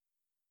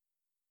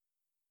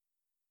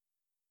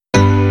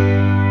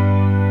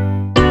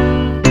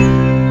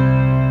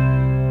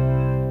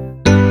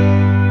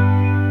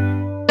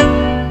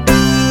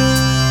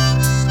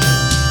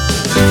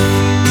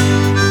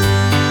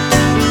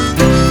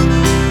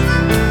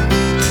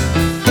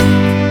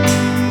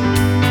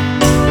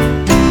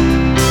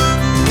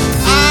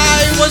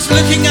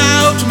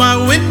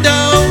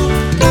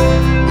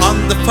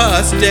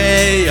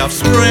day of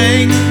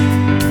spring.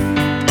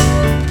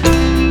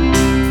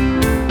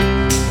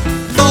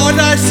 Thought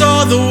I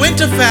saw the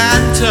winter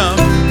phantom.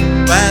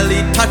 Well,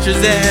 he touches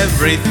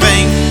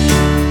everything.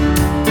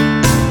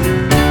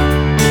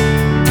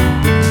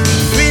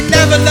 We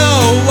never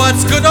know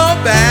what's good or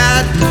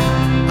bad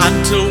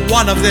until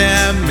one of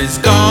them is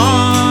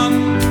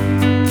gone.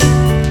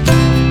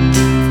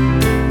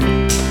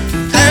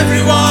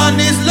 Everyone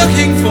is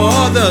looking for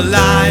the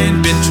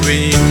line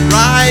between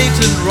right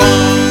and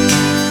wrong.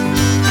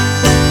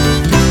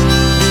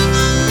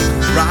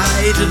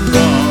 Right and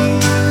wrong.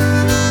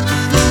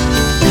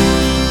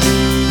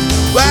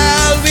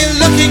 Well, we're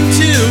looking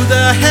to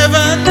the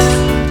heavens,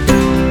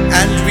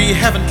 and we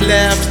haven't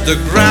left the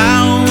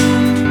ground.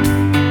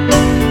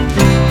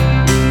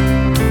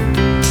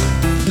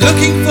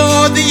 Looking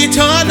for the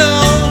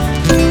eternal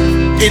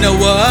in a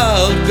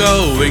world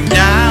going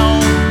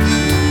down.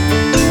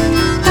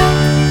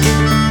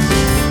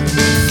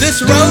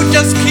 This road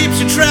just keeps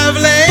you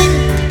traveling,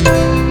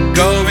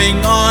 going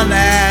on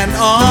and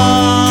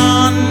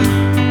on.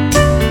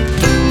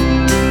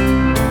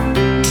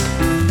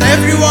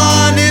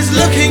 Everyone is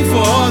looking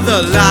for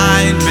the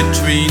line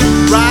between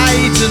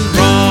right and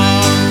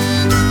wrong.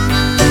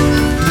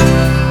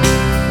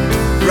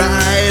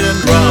 Right and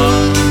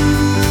wrong.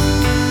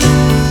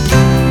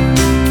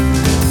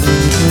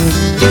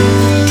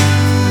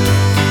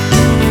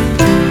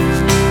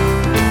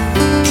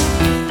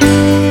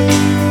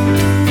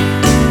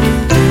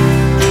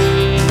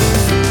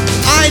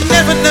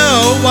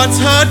 What's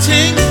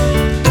hurting,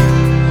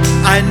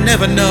 I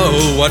never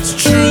know what's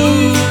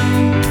true.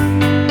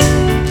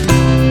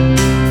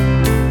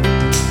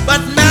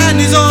 But man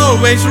is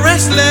always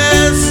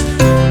restless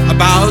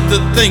about the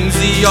things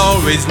he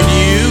always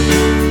knew.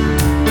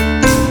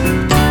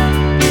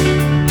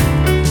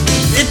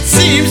 It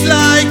seems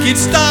like it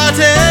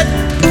started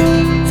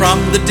from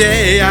the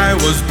day I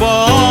was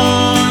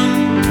born.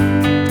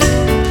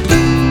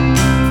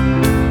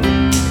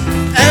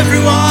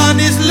 Everyone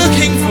is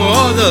looking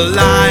for the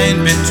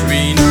line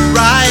between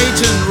right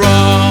and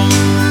wrong.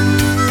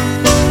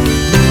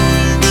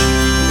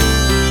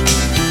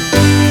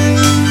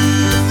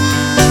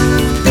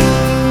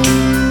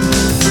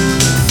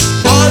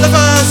 All of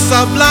us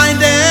are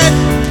blinded,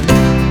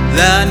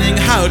 learning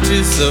how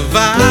to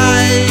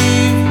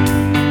survive.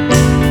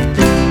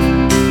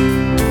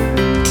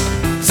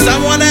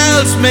 Someone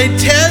else may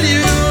tell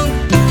you,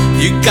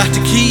 you got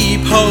to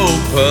keep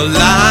hope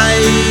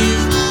alive.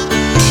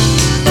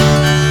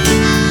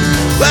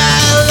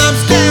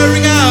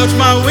 Staring out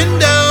my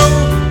window,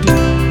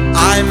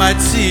 I might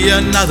see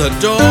another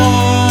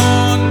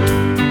dawn.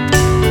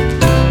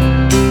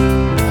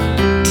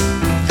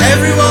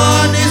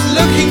 Everyone is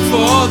looking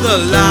for the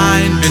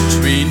line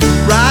between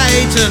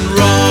right and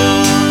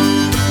wrong.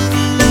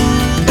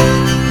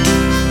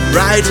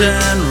 Right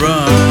and